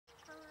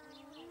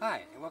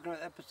Hi, and welcome to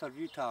the episode of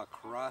Utah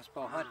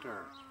Crossbow Hunter,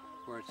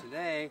 where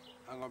today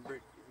I'm going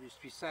to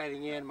be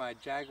sighting in my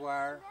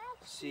Jaguar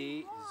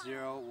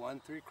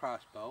C-013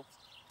 crossbow.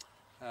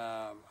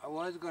 I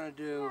was going to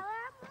do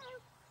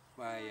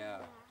my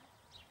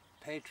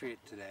Patriot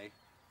today,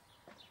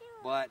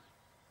 but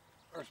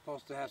we're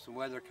supposed to have some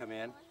weather come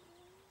in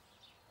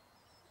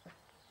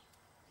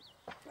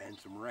and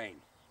some rain.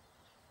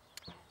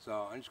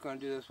 So I'm just going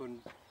to do this one,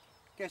 I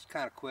guess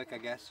kind of quick,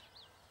 and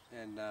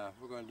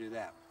we're going to do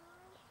that.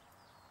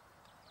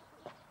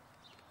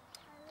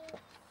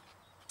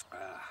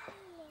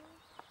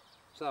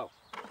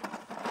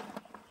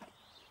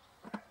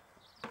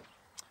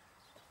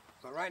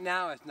 But right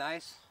now it's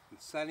nice and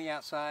sunny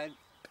outside.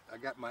 I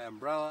got my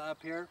umbrella up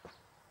here to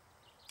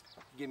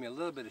give me a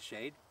little bit of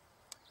shade.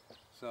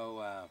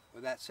 So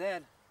with that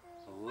said,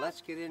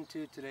 let's get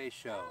into today's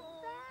show.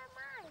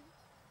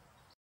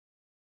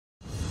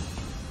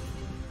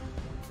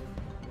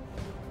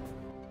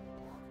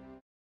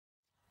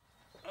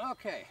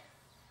 Okay,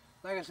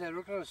 like I said,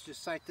 we're going to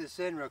just sight this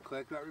in real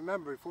quick. But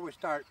remember, before we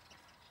start,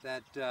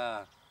 that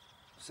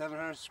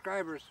 700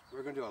 subscribers,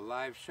 we're going to do a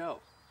live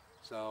show.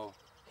 So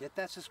hit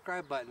that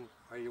subscribe button.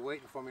 Are you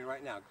waiting for me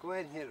right now? Go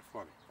ahead and hit it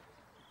for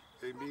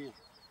me.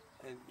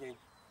 And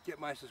get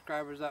my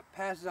subscribers up.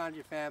 Pass it on to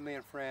your family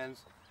and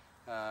friends.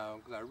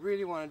 Because I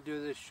really want to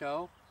do this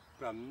show,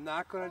 but I'm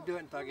not going to do it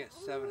until I get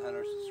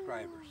 700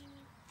 subscribers.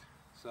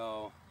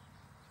 So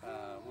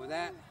with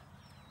that,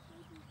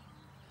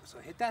 so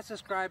hit that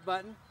subscribe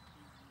button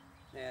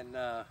and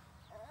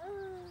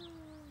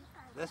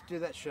let's do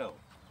that show.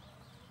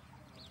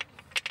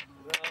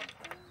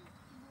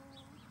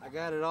 I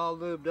got it all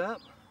lubed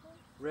up,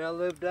 rail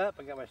lubed up,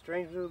 I got my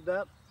strings lubed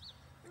up.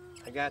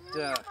 I got,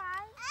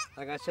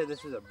 like I said,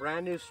 this is a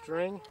brand new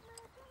string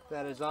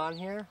that is on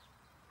here.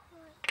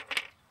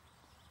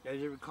 As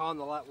you recall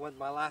in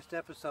my last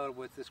episode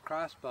with this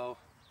crossbow,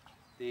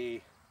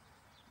 the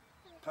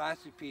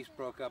plastic piece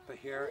broke up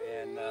here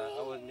and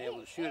I wasn't able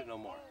to shoot it no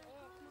more.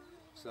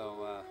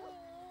 So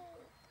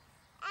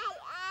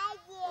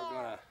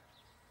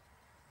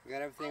we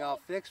got everything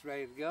all fixed,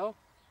 ready to go.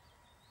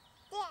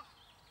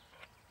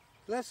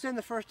 Let's send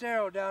the first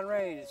arrow down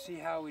range and see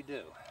how we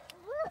do.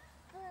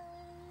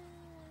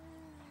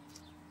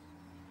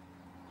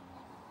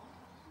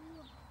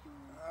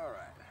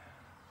 Alright.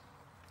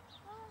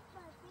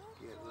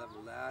 Get it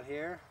leveled out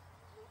here.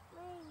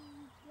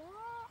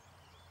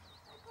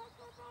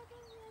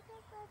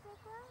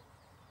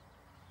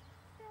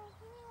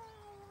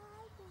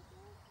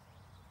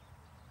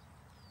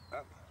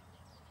 Oh.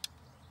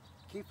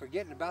 Keep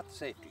forgetting about the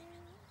safety.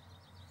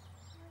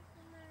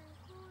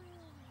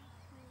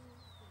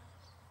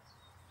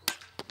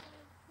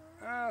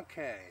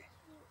 Okay,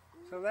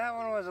 so that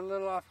one was a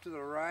little off to the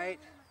right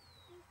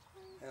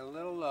and a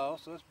little low,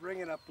 so let's bring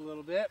it up a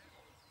little bit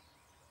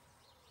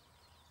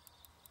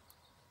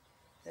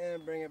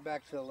and bring it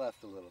back to the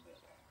left a little bit.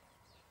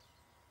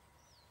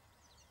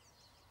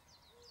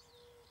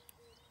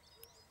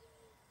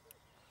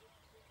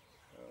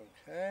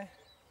 Okay.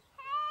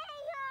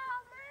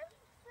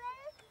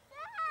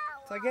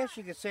 So I guess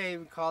you could say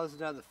we call this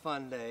another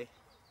fun day.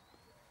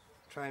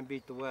 Try and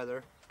beat the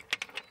weather.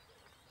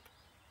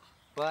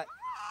 But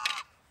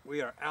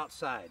we are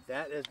outside.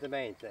 That is the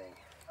main thing.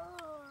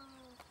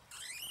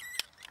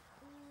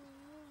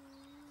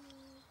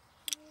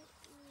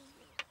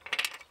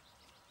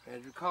 As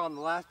you recall in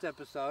the last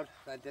episode,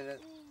 I did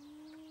it,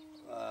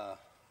 I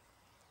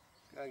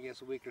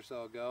guess a week or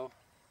so ago,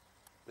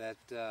 that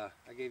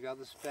I gave you all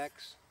the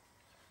specs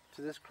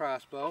to this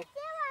crossbow.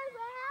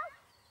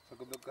 So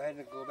go ahead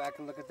and go back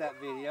and look at that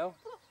video.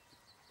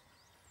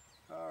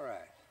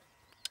 Alright,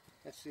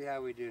 let's see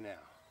how we do now.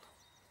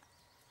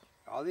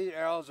 All these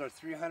arrows are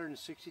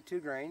 362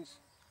 grains.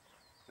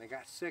 I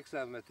got 6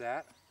 of them at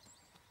that.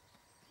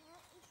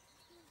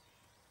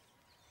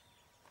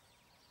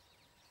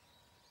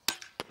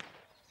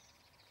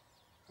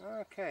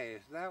 Okay,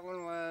 so that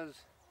one was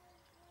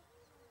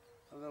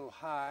a little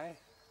high.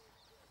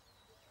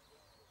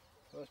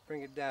 So let's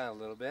bring it down a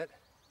little bit.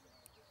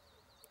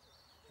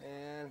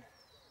 And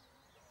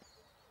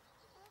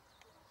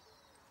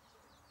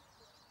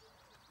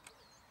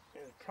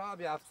it's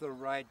probably off to the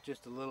right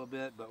just a little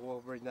bit, but we'll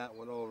bring that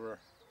one over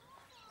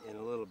in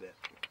a little bit.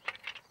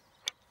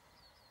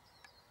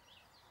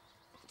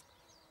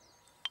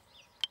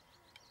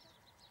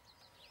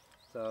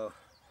 So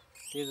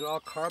these are all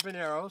carbon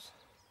arrows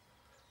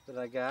that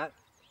I got.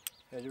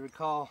 As you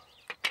recall,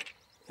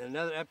 in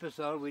another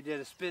episode we did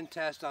a spin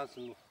test on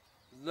some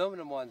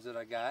aluminum ones that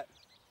I got,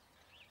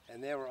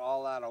 and they were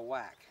all out of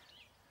whack.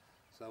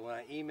 So when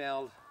I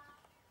emailed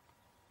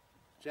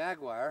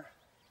Jaguar,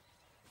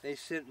 they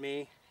sent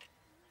me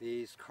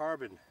these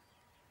carbon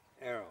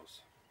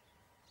arrows.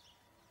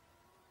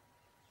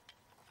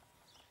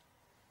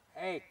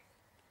 Hey,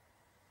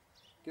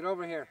 get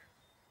over here.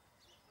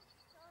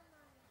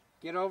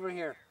 Get over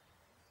here.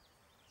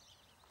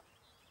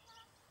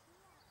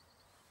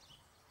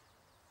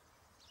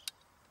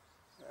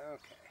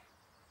 Okay.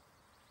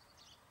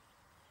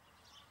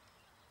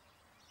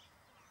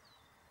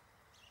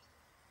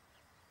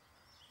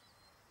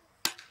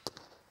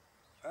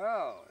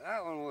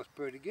 looks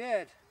pretty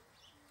good.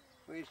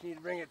 We just need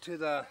to bring it to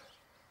the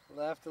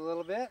left a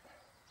little bit.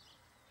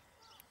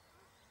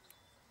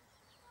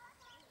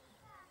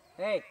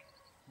 Hey,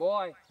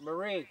 boy,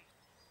 Marie.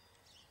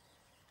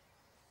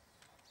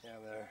 Yeah,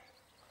 they're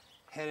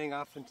heading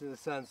off into the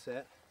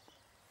sunset.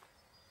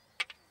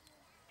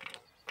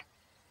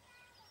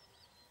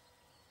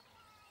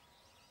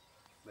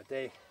 But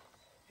they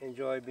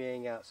enjoy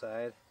being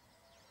outside.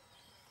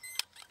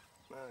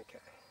 Okay.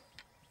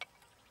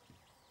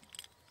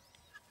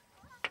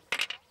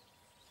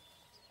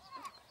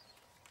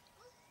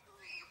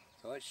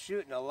 So it's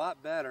shooting a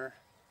lot better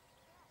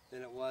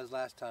than it was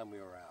last time we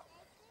were out.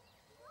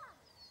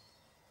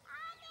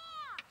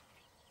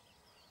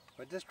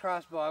 But this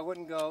crossbow, I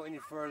wouldn't go any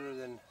further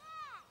than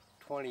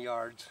 20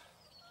 yards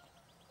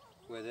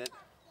with it.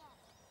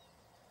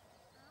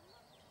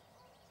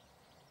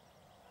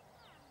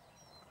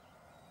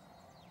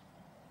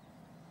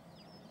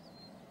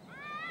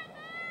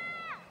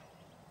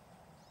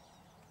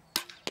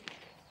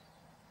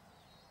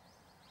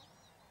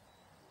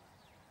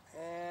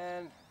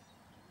 And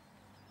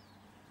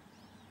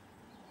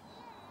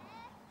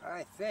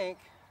I think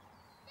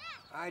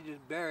I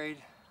just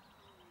buried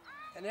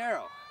an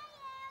arrow.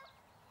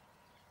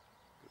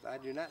 I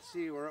do not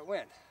see where it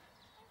went.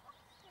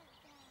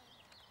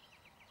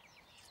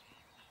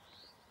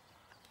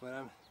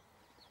 But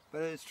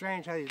it's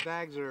strange how these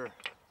bags are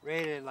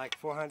rated like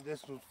 400.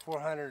 This was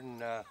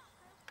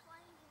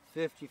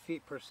 450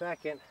 feet per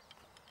second,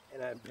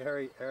 and I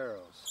bury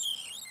arrows.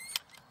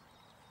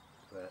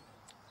 But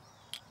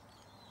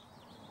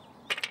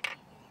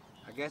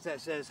I guess that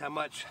says how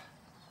much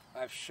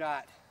I've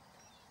shot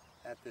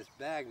at this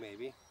bag,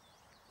 maybe.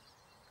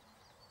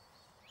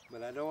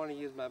 But I don't want to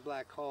use my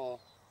black hole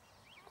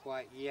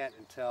quite yet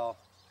until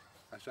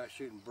I start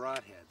shooting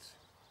broadheads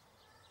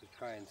to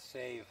try and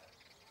save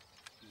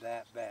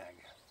that bag.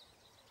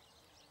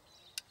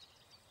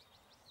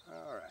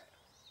 All right.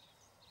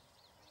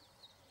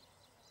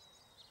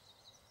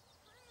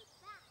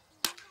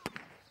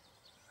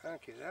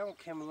 Okay, that one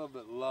came a little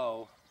bit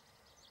low.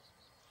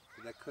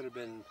 That could have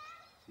been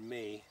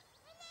me.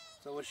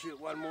 So we'll shoot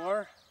one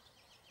more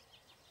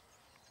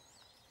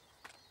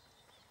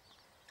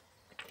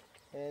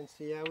and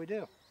see how we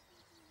do.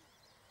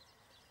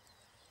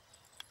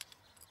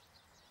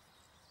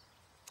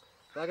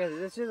 Like I said,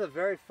 this is a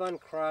very fun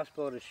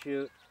crossbow to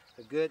shoot.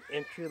 A good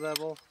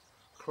entry-level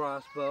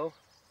crossbow.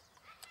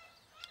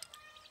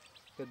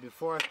 But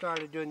before I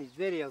started doing these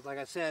videos, like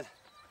I said,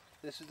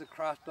 this is the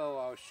crossbow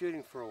I was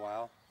shooting for a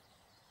while.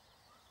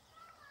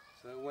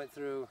 So it went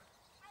through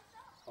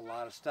a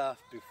lot of stuff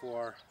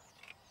before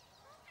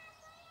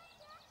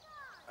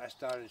I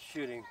started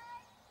shooting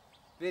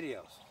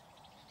videos.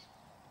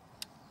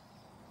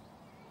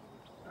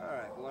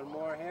 Alright, one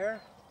more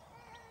here.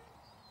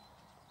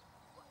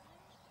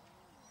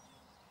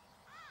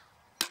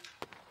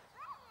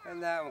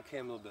 And that one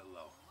came a little bit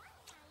low.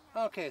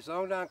 Okay,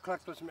 so I'm down to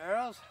collect with some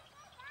arrows,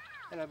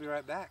 and I'll be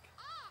right back.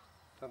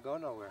 Don't go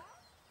nowhere.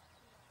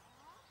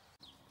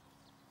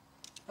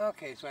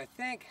 Okay, so I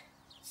think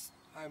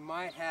I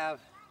might have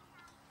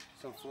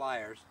some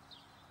flyers.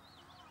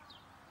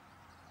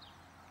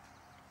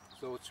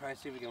 So we'll try and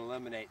see if we can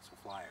eliminate some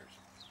flyers.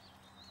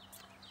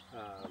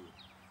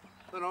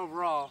 But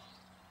overall,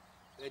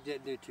 it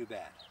didn't do too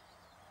bad.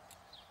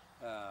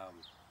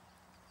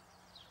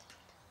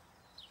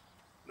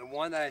 The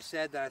one that I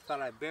said that I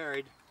thought I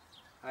buried,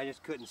 I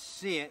just couldn't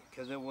see it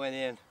because it went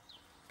in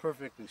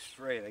perfectly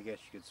straight, I guess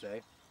you could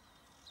say.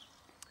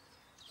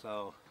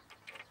 So,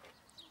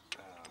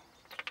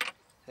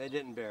 it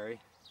didn't bury.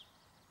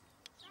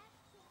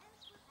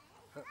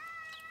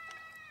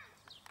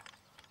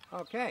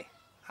 Okay,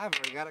 I've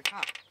already got it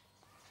caught.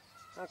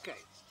 Okay.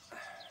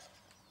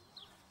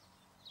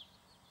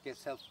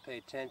 Guess helps pay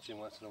attention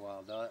once in a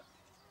while, don't it?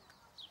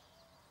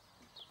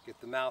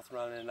 Get the mouth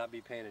running and not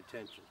be paying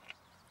attention.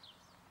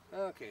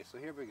 Okay, so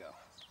here we go.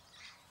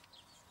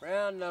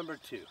 Round number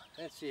 2.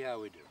 Let's see how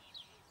we do.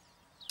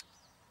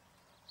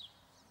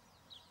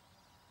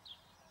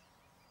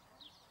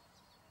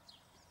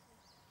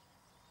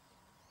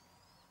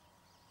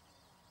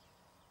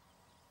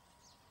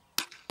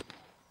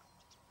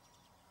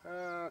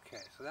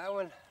 Okay, so that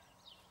one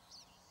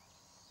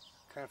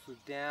kind of flew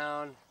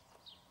down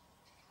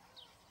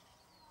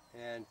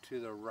and to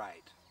the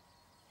right.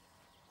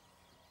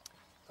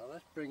 So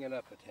let's bring it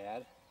up a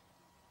tad.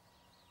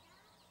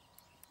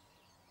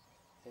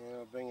 And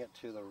we'll bring it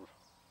to the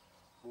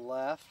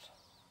left.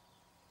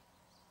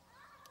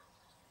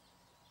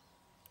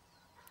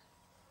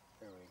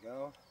 There we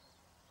go.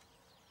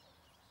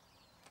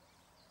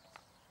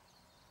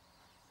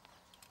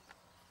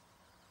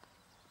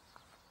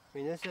 I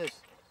mean,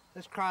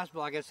 this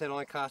crossbow, like I said,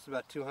 only cost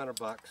about 200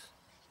 bucks.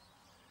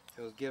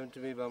 It was given to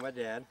me by my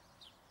dad.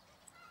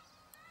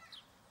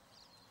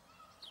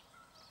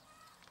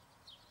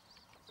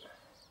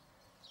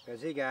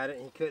 Because he got it,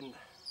 he couldn't.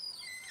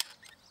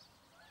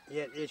 He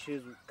had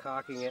issues with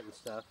cocking it and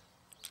stuff.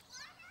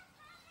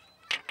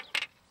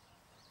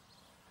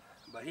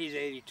 But he's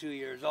 82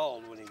 years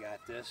old when he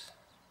got this.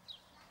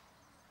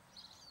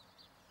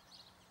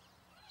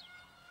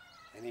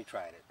 and he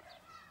tried it.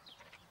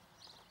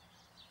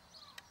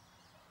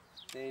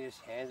 Then he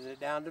just handed it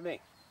down to me.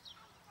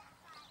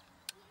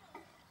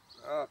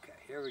 Okay,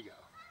 here we go.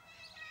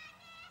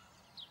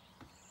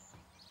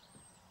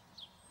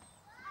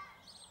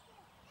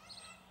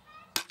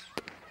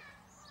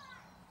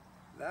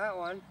 That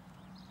one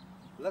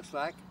looks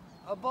like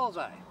a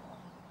bullseye.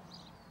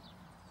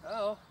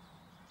 Oh,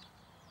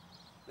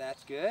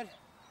 that's good.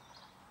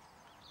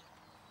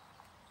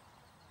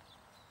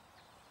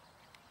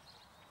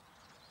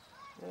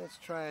 Let's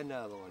try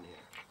another one here.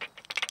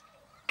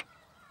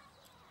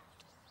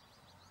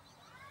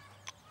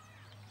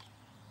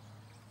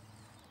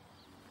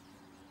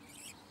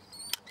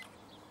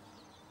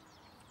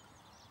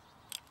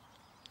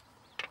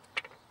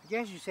 I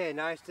guess you say a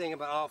nice thing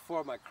about all four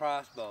of my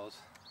crossbows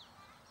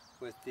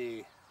with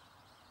the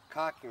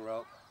cocking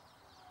rope.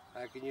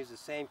 I can use the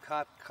same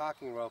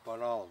cocking rope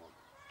on all of them.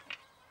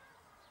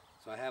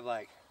 So I have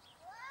like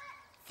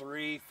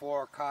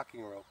 3-4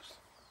 cocking ropes.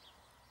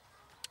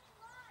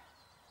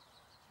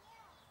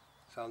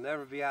 So I'll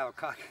never be out of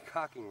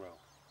cocking rope.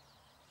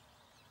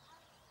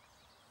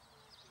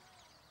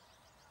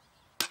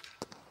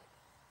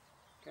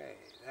 Okay,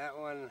 that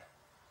one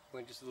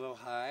went just a little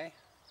high.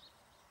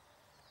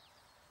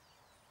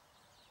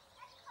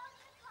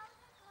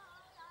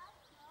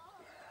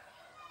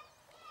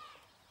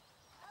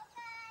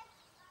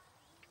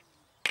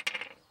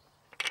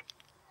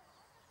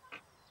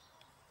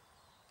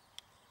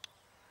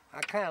 I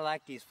kind of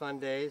like these fun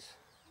days.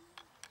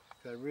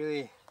 I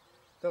really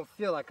don't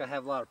feel like I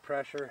have a lot of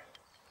pressure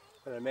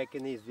when I'm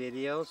making these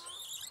videos.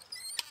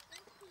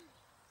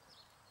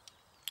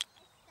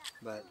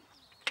 But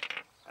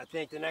I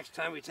think the next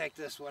time we take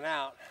this one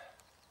out,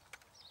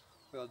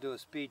 we'll do a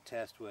speed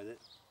test with it.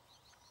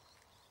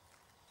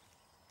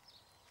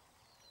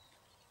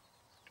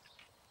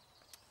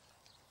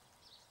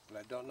 But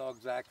I don't know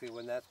exactly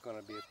when that's going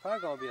to be. It's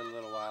probably going to be a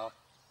little while,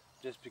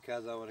 just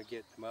because I want to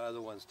get my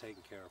other ones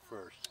taken care of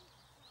first.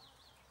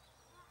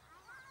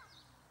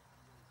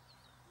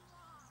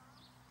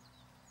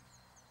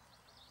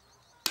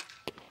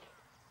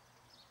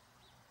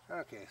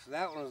 Okay, so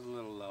that one was a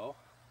little low.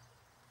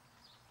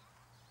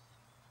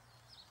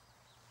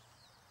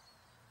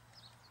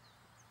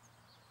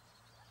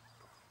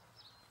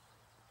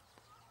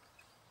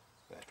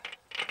 Good.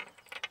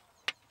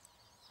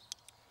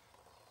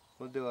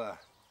 We'll do a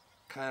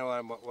kind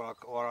of what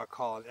I'll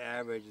call an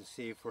average and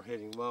see if we're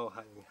hitting low,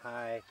 hitting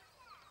high,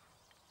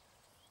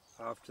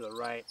 off to the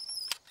right,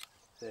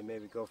 and then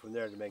maybe go from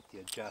there to make the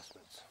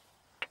adjustments.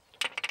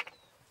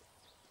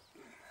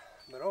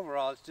 But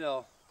overall,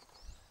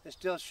 it's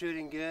still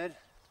shooting good.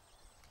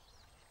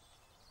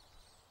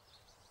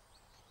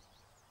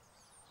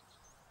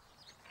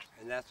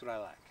 And that's what I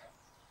like.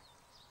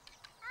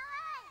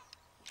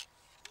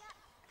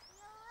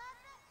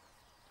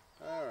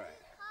 Alright.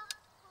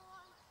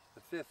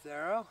 The fifth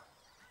arrow.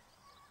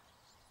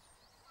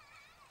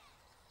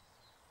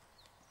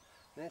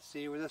 Let's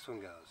see where this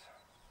one goes.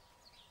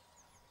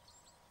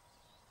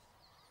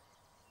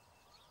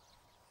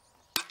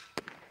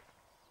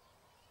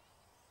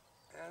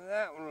 And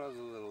that one was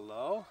a little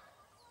low.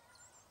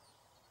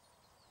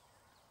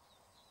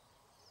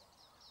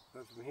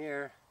 But from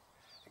here,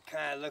 it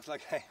kind of looks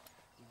like I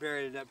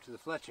buried it up to the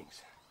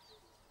fletchings.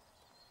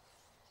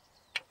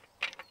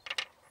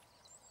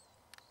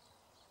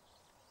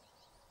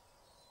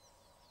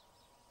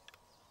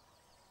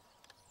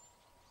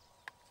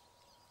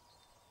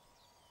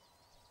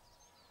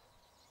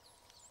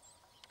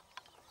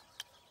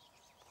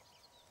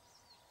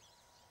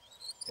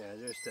 Yeah,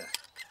 there's a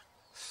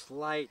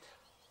slight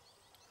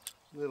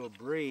little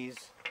breeze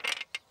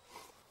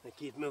that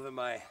keeps moving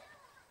my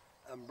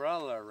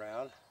umbrella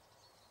around,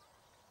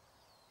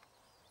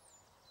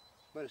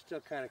 but it still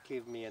kind of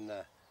keeps me in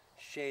the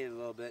shade a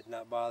little bit,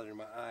 not bothering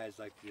my eyes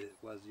like it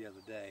was the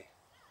other day.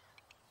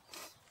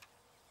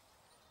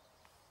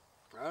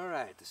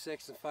 Alright, the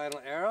sixth and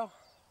final arrow.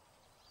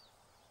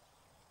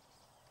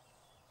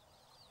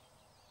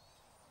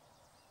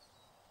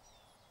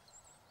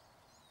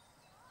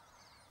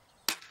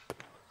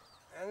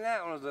 And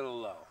that one was a little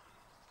low.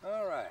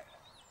 Alright.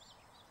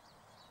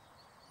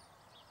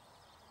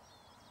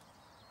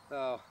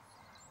 So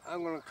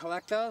I'm going to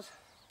collect those,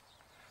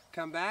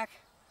 come back,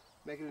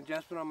 make an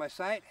adjustment on my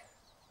sight.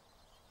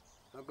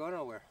 Don't go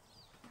nowhere.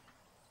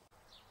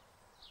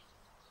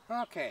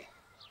 Okay,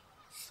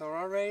 so we're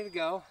all ready to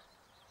go.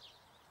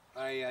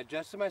 I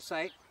adjusted my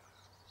sight.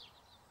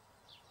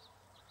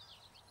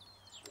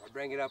 I'll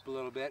bring it up a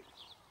little bit.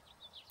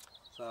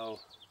 So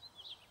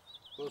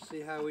we'll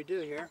see how we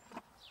do here.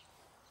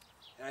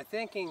 And I'm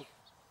thinking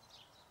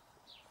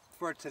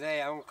for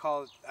today, I'm going to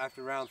call it,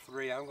 after round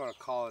 3, I'm going to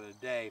call it a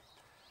day,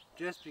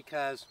 just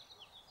because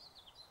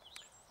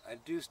I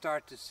do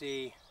start to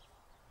see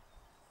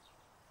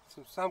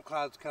some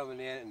clouds coming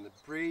in, and the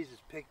breeze is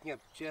picking up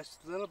just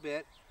a little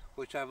bit,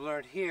 which I've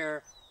learned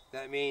here,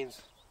 that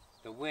means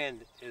the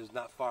wind is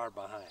not far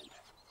behind.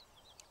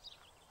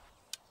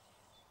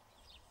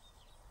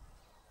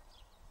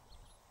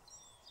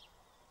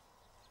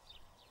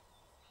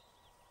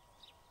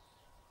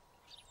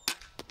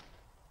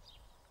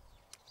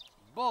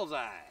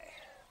 Bullseye.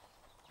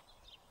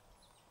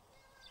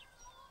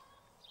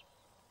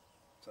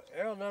 So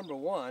arrow number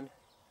 1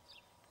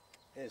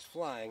 is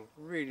flying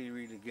really,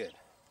 really good.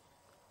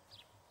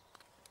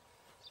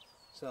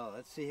 So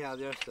let's see how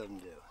the rest of them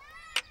do.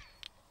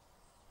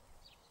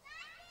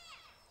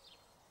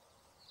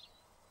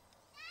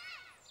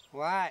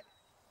 What?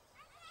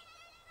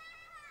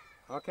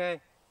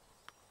 Okay.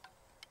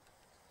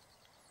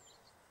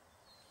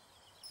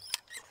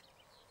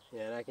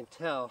 Yeah, and I can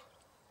tell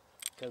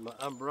because my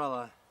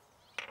umbrella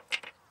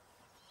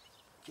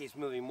keeps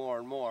moving more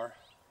and more.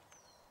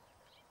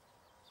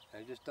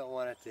 I just don't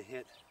want it to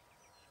hit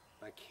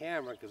my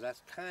camera because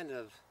that's kind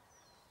of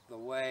the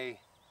way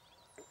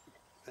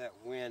that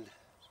wind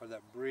or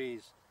that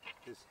breeze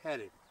is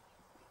headed.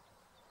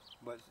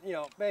 But you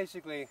know,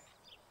 basically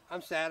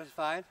I'm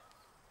satisfied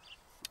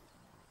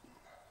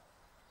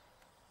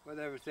with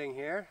everything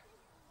here.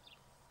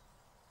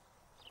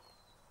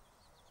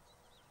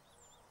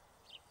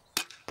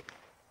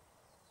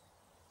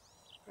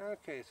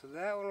 Okay, so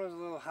that one was a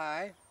little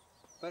high,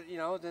 but you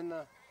know, then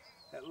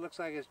it looks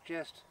like it's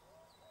just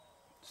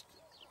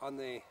on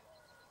the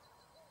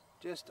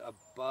just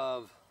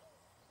above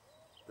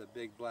the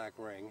big black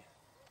ring.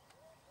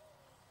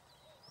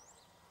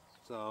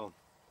 So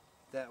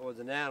if that was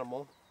an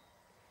animal,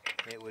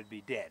 it would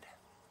be dead.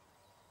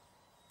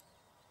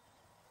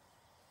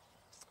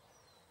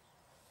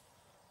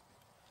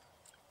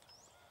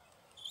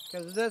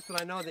 Because of this one,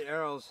 I know the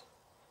arrows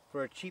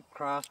for a cheap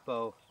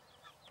crossbow,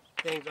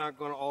 things aren't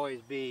going to always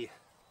be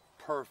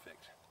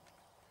perfect.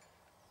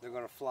 They're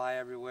going to fly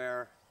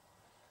everywhere,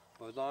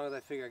 but as long as I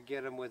figure I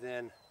get them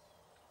within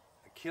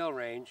a kill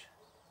range,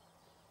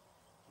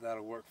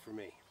 that'll work for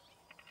me.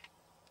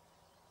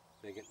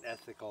 Make an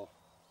ethical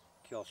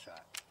kill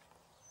shot.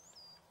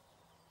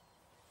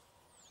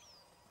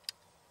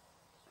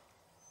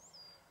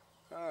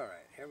 All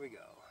right, here we go.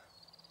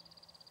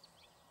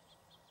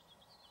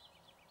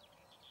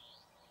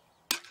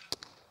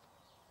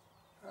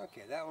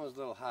 Okay, that one was a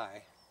little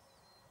high,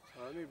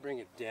 so let me bring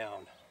it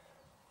down.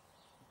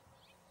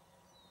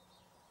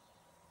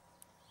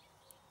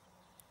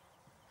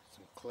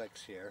 Some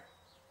clicks here,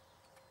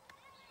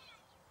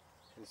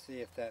 and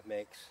see if that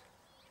makes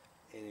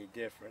any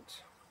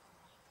difference.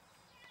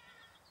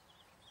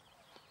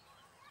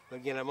 But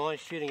again, I'm only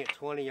shooting at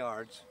 20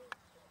 yards.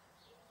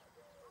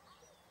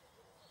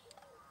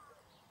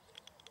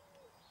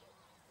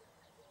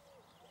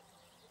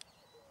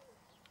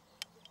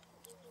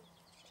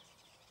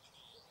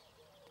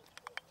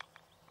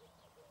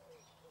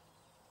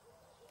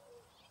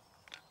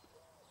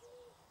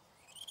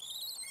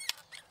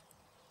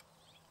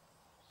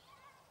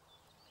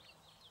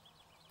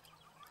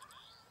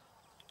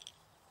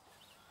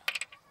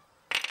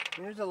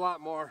 There's a lot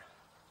more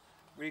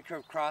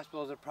recurve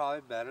crossbows that are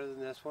probably better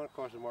than this one. Of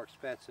course, they're more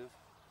expensive.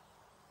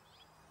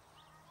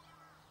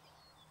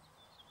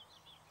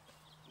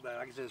 But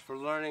like I said, for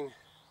learning,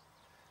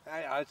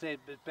 I would say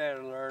it's better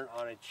to learn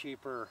on a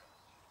cheaper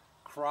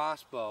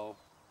crossbow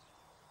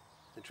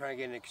than try and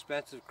get an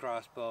expensive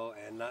crossbow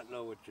and not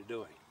know what you're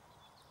doing.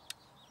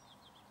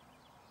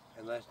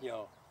 Unless, you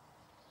know,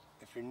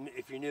 if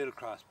you're new to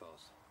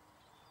crossbows,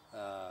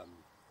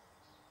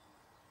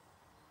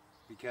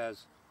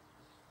 because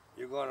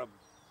you're going to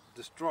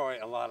destroy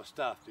a lot of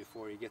stuff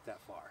before you get that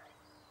far,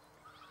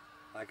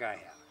 like I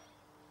have.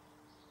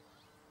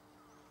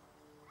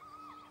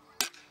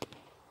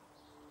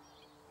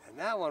 And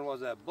that one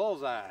was a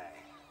bullseye.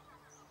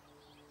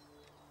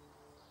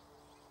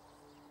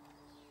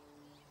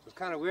 It was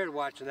kind of weird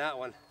watching that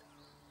one.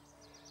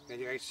 And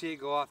you can see it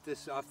go off to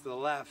the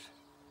left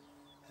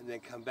and then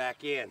come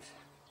back in.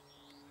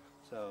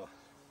 So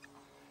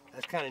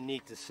that's kind of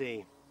neat to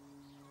see.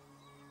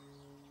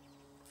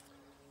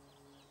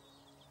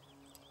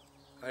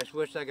 I just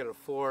wish I could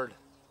afford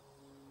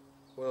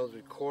one of those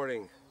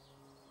recording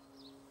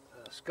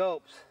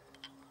scopes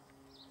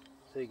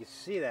so you can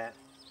see that,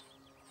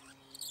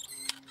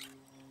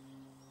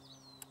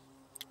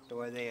 the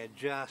way they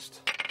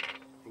adjust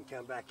and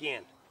come back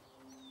in.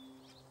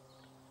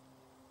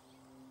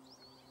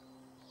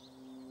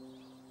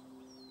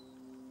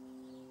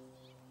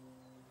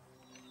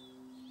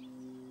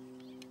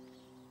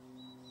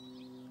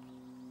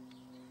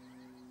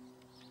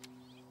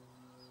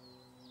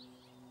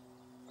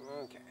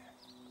 Okay.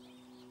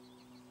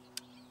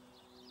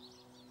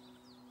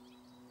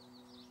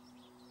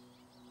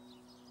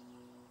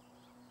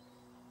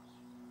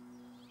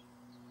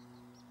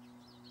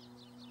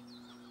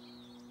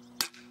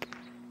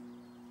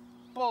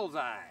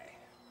 Bullseye.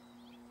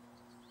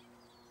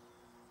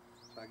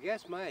 So I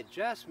guess my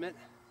adjustment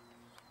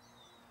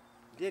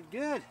did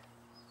good.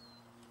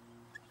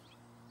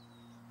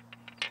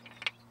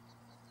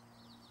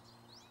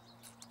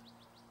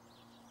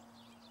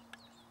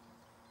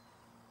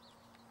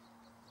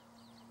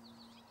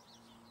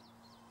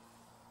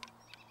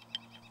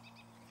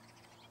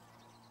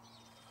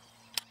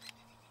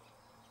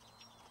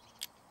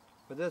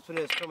 But this one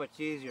is so much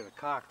easier to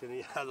cock than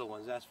the other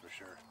ones, that's for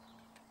sure.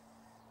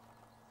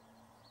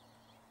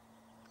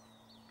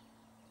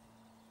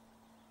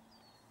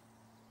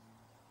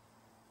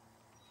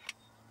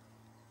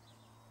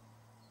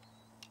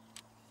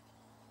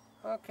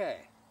 Okay,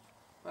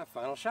 my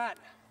final shot.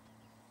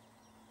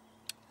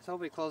 Let's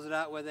hope we close it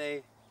out with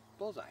a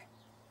bullseye.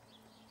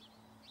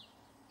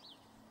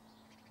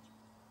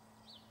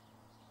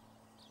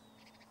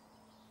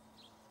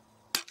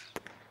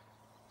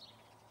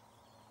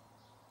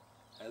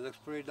 It looks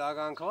pretty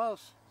doggone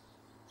close.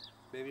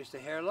 Maybe just a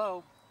hair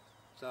low.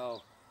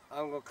 So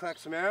I'm going to collect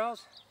some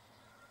arrows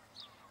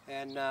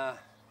and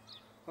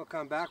we'll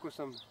come back with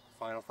some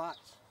final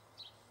thoughts.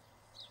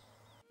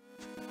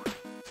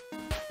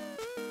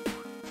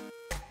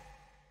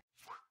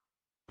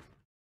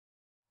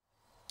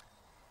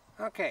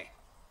 Okay,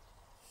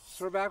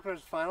 so we're back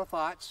with final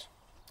thoughts.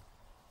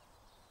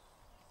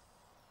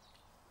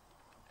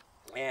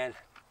 And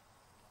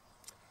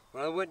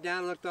when I went down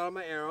and looked at all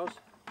my arrows,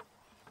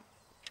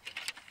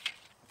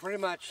 pretty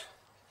much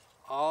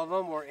all of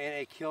them were in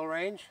a kill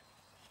range,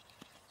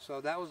 so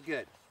that was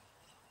good.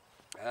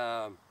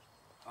 I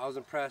was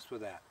impressed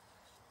with that.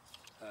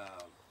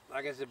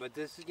 Like I said, but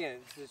this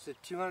again, it's a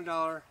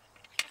 $200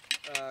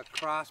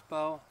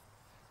 crossbow.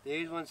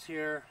 These ones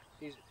here,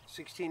 these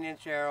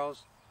 16-inch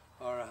arrows,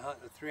 are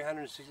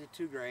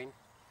 362 grain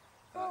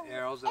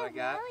arrows that I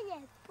got,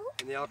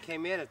 and they all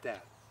came in at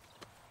that.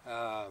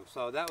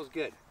 So that was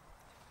good.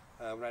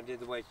 When I did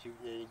the weights,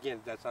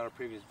 again, that's on a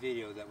previous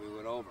video that we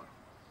went over.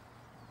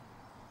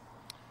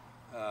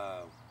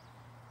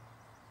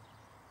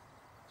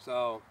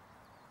 So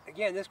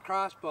again, this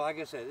crossbow, like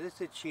I said, this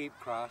is a cheap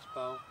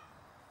crossbow,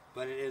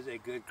 but it is a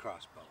good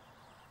crossbow.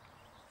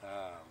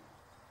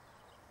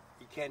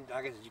 You can,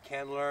 like I said, you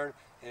can learn,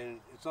 and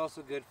it's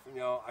also good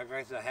for, like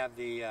I said, I have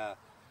the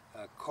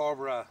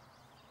Cobra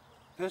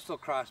pistol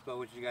crossbow,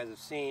 which you guys have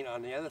seen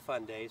on the other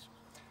fun days,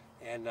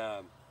 and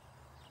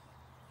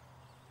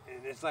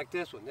it's like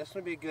this one. This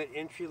would be a good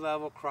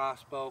entry-level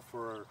crossbow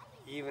for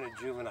even a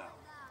juvenile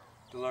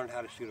to learn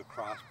how to shoot a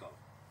crossbow.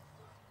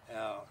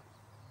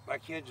 My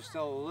kids are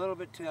still a little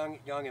bit too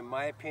young in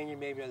my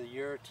opinion, maybe another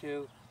year or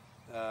two.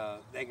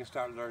 They can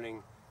start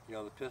learning,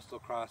 the pistol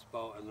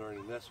crossbow and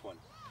learning this one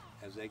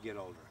as they get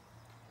older.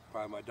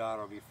 Probably my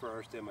daughter will be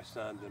first, then my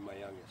son, then my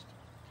youngest.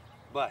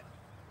 But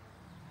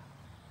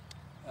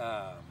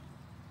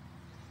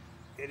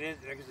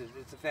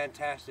it's a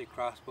fantastic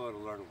crossbow to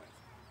learn with.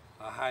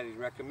 I highly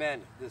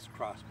recommend this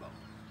crossbow.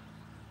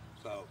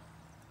 So,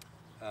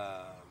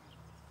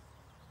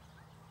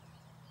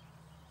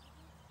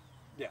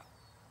 yeah.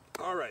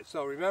 All right.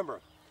 So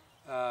remember,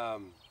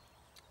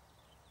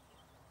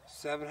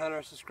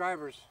 700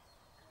 subscribers,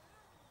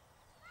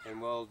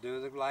 and we'll do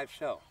the live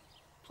show.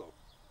 So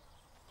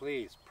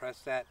please press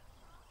that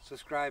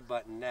subscribe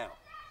button now.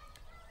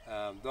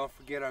 Don't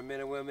forget our men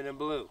and women in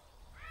blue.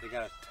 They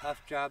got a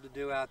tough job to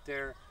do out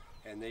there,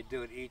 and they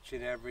do it each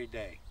and every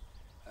day.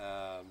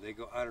 They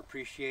go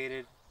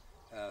unappreciated,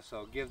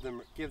 so give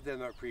them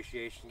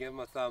appreciation, give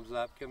them a thumbs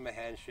up, give them a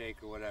handshake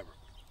or whatever.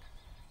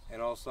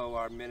 And also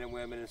our men and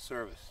women in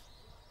service,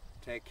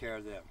 take care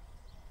of them.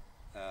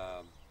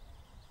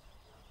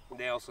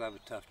 They also have a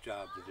tough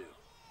job to do.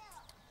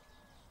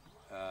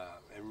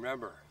 And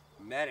remember,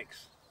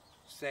 medics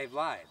save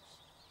lives,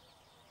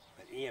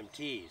 but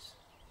EMTs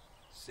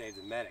save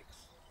the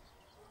medics.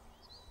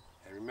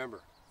 And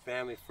remember,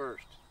 family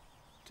first.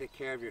 Take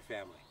care of your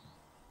family.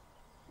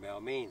 By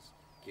all means,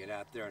 get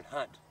out there and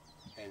hunt,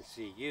 and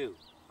see you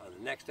on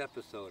the next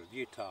episode of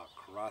Utah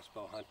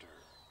Crossbow Hunter.